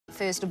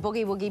first,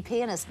 boogie woogie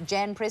pianist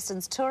Jan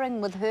Preston's touring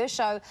with her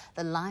show,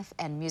 The Life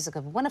and Music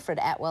of Winifred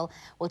Atwell.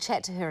 We'll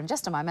chat to her in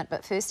just a moment,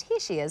 but first,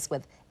 here she is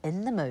with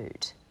In the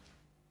Mood.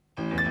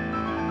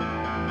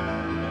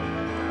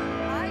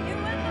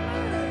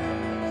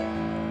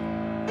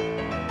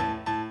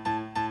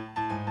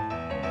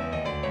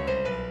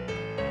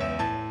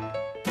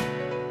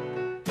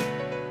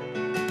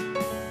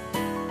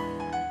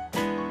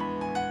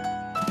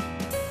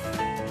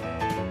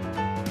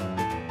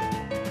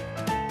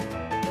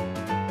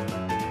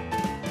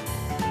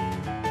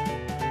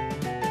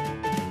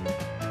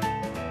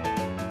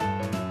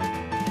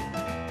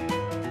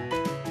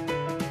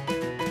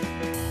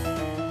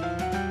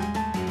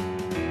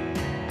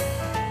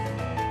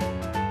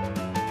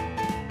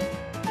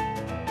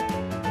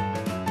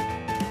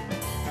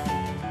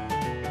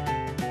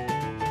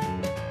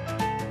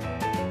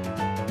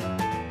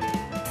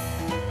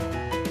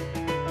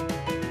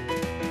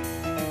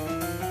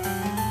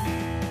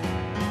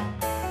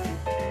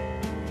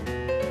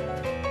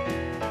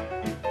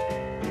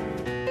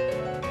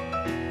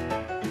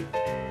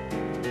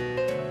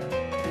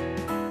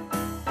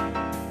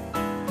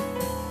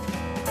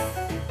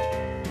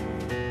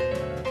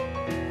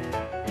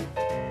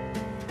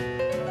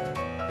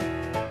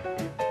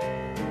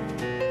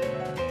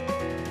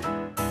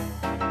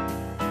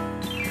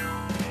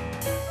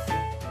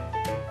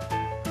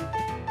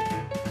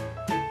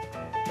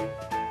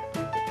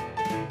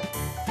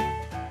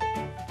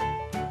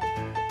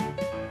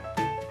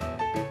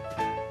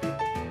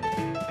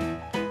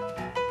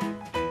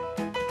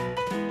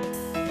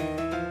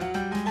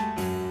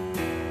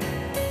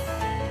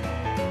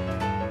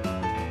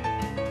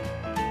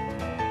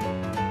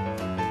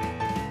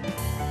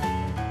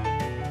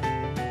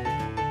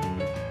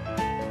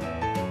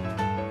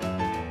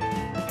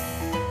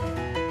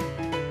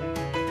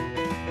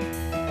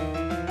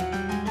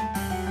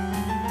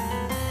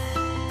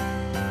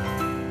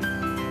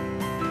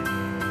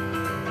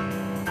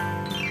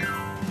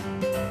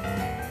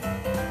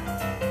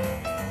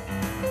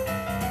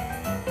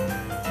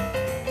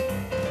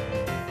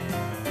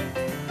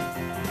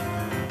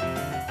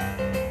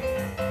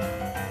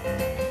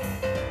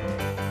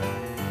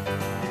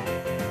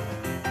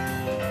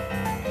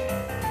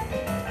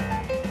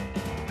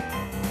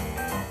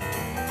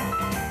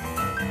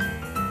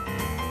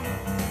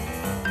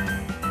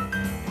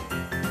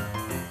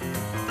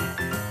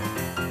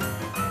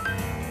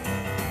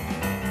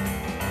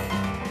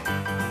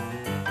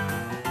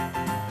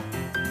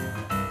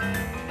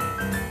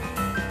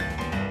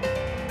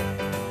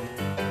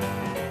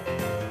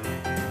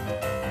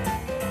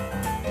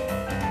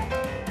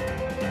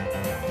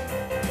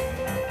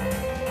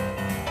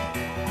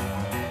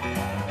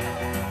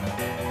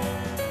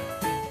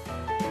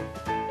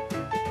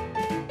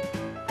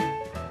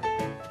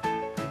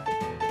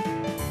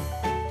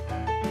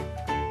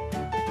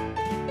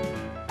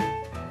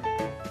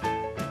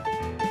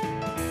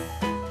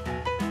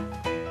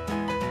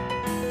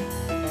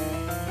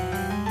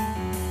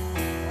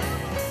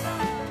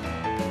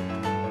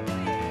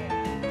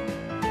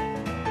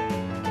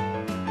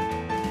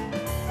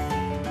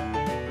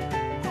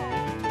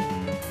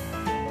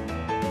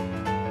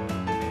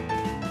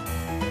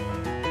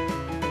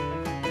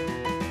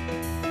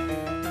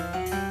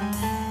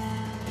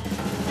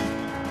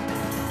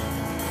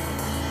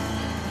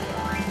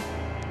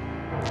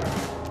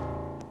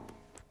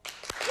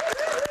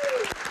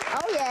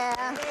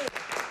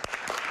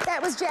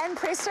 That was Jan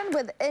Preston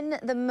with In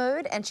the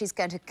Mood, and she's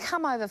going to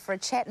come over for a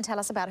chat and tell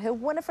us about her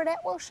Winifred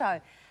Atwell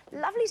show.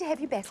 Lovely to have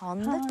you back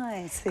on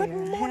Hi, Sarah.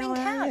 Good morning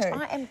couch.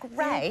 I am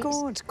great.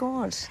 Yeah,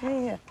 good,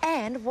 yeah.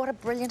 And what a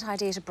brilliant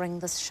idea to bring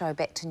this show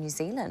back to New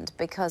Zealand,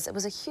 because it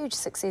was a huge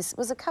success. It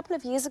was a couple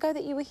of years ago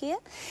that you were here?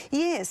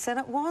 Yes, and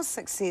it was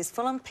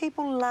successful, and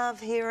people love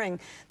hearing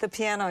the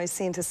piano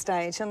centre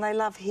stage, and they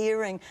love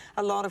hearing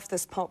a lot of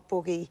this pop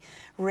boogie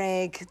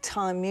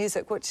ragtime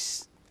music,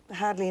 which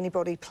hardly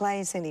anybody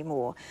plays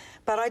anymore.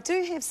 But I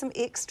do have some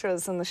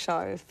extras in the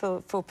show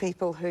for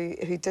people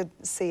who did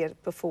see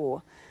it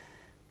before.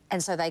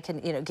 And so they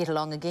can, you know, get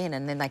along again,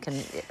 and then they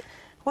can...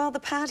 Well,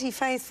 the party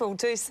faithful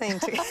do seem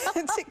to,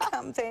 to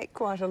come back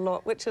quite a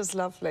lot, which is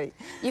lovely.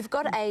 You've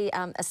got a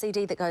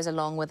CD that goes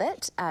along with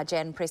it.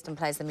 Jan Preston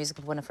plays the music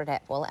of Winifred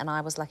Atwell, and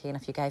I was lucky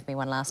enough you gave me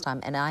one last time,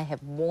 and I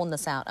have worn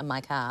this out in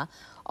my car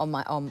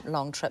on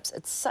long trips.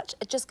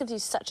 It just gives you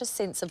such a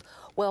sense of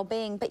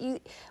well-being. But we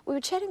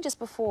were chatting just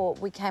before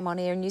we came on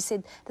air, and you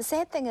said the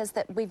sad thing is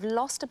that we've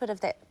lost a bit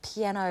of that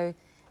piano,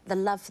 the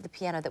love for the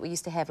piano that we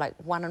used to have. Like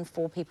 1 in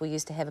 4 people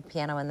used to have a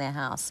piano in their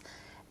house.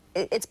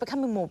 It's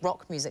becoming more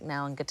rock music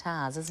now and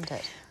guitars, isn't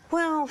it?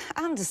 Well,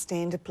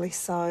 understandably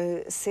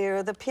so,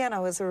 Sarah. The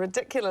piano is a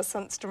ridiculous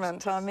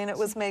instrument. I mean, it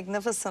was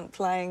magnificent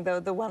playing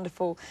the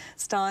wonderful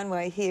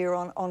Steinway here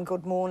on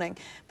Good Morning,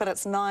 but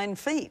it's 9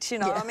 feet, you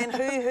know. Yeah. I mean,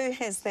 who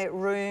has that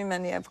room?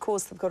 And, yeah, of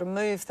course, they've got to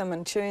move them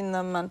and tune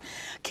them, and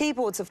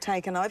keyboards have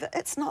taken over.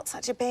 It's not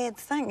such a bad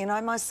thing, you know.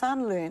 My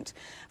son learnt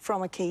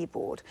from a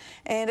keyboard,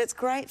 and it's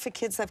great for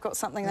kids. They've got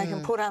something they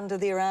can put under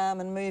their arm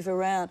and move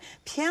around.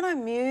 Piano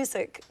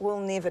music will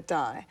never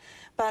die.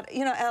 But,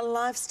 you know, our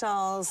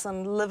lifestyles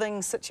and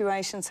living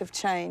situations have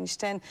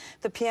changed, and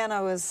the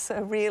piano is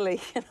really,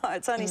 you know,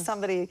 it's only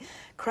somebody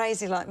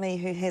crazy like me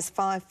who has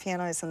 5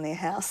 pianos in their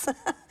house.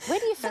 Where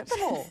do you fit them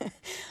all?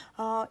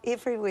 Oh,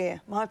 everywhere.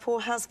 My poor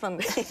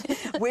husband.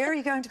 Where are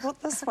you going to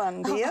put this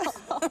one, dear?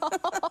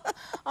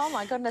 Oh,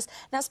 my goodness.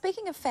 Now,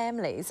 speaking of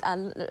families,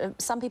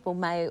 some people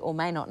may or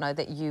may not know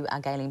that you are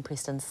Gayleen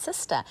Preston's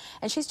sister,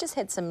 and she's just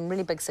had some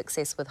really big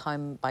success with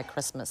Home by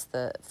Christmas,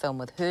 the film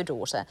with her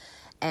daughter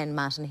and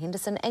Martin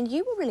Henderson, and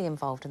you were really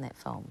involved in that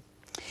film.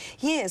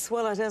 Yes,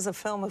 well, it is a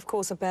film, of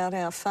course, about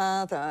our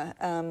father,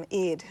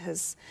 Ed,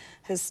 his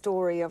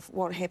story of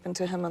what happened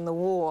to him in the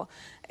war.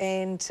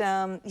 And,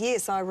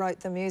 yes, I wrote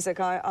the music.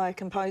 I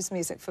composed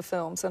music for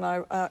films,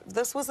 and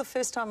this was the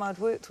first time I'd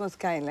worked with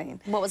Gayleen.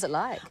 What was it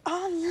like?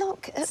 Oh,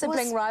 look, it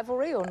Sibling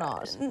rivalry or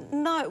not?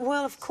 No,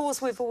 well, of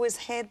course, we've always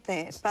had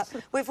that, but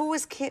we've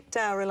always kept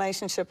our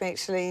relationship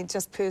actually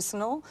just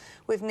personal.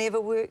 We've never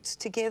worked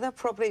together,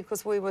 probably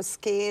because we were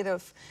scared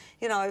of,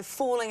 you know,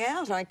 falling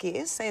out, I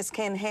guess, as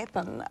can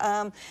happen.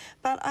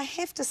 But I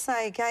have to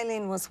say,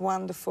 Gayleen was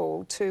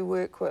wonderful to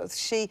work with.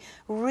 She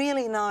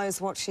really knows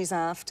what she's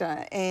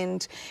after,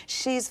 and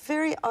she's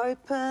very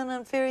open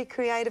and very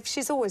creative.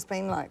 She's always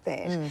been like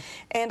that.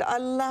 And I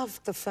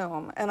loved the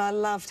film, and I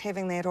loved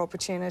having that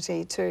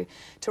opportunity to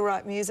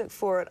write music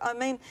for it. I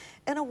mean,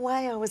 in a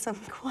way, I was in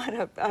quite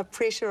a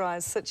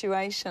pressurised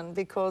situation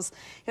because,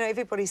 you know,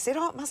 everybody said,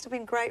 oh, it must have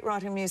been great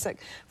writing music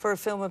for a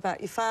film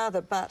about your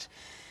father, but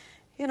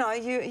you know,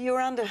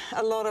 you're under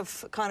a lot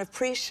of kind of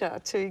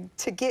pressure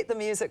to get the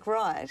music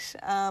right,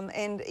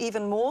 and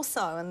even more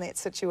so in that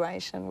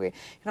situation where,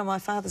 you know, my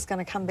father's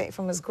going to come back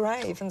from his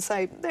grave and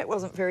say, that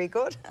wasn't very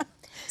good.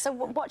 So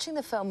watching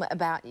the film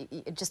about,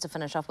 just to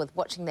finish off with,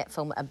 watching that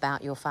film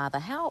about your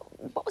father,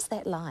 what was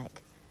that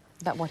like?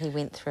 About what he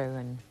went through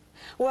and...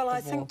 Well, I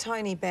think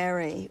Tony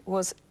Barry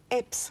was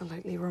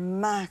absolutely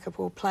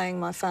remarkable playing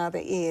my father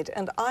Ed,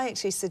 and I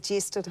actually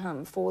suggested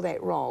him for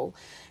that role.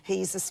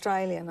 He's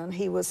Australian, and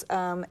he was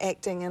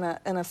acting in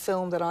a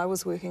film that I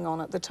was working on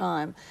at the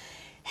time.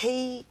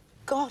 He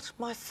got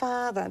my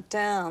father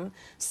down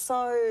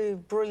so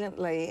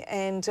brilliantly,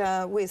 and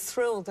we're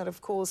thrilled that,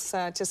 of course,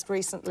 just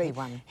recently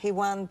he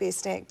won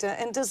Best Actor,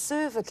 and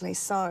deservedly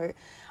so.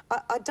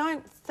 I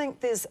don't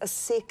think there's a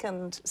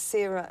second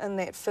Sarah in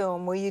that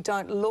film where you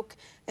don't look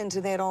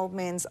into that old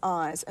man's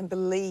eyes and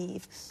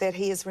believe that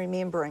he is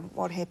remembering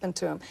what happened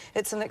to him.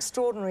 It's an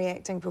extraordinary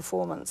acting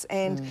performance,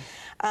 and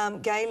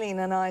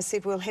Gayleen and I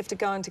said we'll have to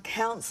go into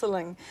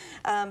counselling.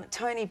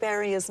 Tony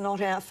Barry is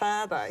not our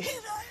father. You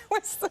know,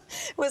 it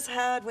was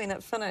hard when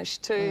it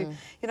finished to,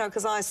 you know,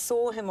 because I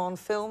saw him on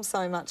film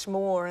so much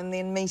more, and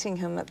then meeting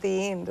him at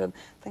the end and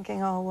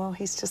thinking, oh, well,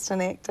 he's just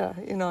an actor,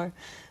 you know.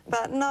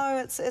 But no,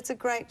 it's a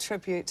great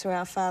tribute to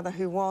our father,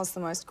 who was the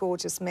most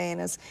gorgeous man,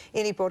 as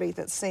anybody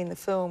that's seen the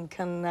film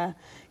can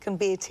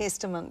bear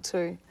testament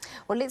to.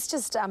 Well, let's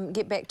just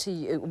get back to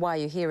you, why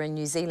you're here in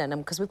New Zealand,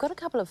 because we've got a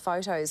couple of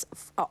photos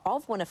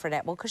of Winifred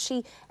Atwell, because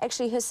she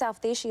actually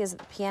herself, there she is at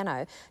the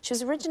piano. She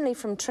was originally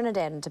from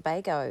Trinidad and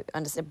Tobago,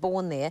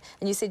 born there,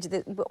 and you said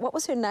that, what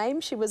was her name?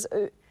 She was...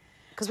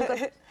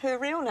 Her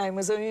real name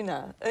was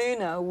Una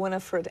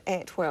Winifred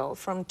Atwell,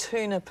 from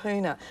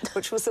Tunapuna,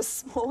 which was a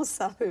small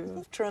suburb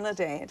of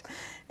Trinidad.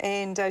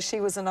 And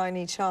she was an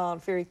only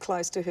child, very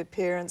close to her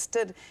parents,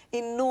 did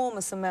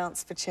enormous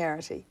amounts for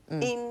charity,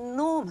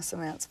 enormous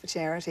amounts for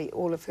charity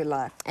all of her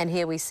life. And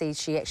here we see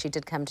she actually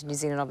did come to New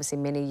Zealand, obviously,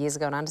 many years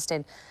ago, and I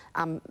understand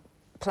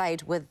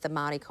played with the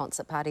Māori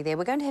concert party there.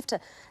 We're going to have to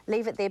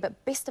leave it there,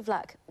 but best of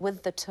luck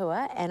with the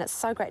tour, and it's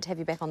so great to have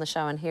you back on the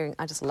show and hearing,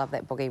 I just love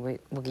that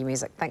boogie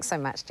music. Thanks so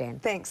much, Jan.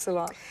 Thanks a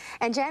lot.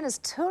 And Jan is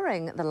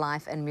touring the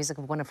life and music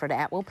of Winifred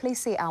Atwell. Please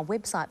see our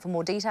website for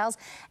more details,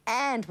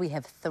 and we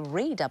have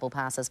 3 double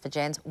passes for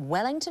Jan's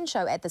Wellington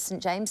show at the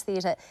St James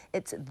Theatre.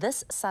 It's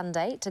this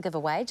Sunday to give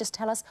away. Just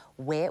tell us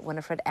where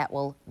Winifred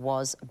Atwell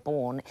was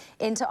born.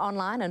 Enter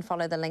online and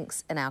follow the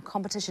links in our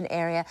competition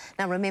area.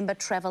 Now remember,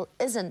 travel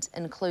isn't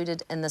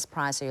included in this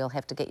prize, so you'll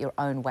have to get your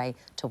own way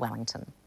to Wellington.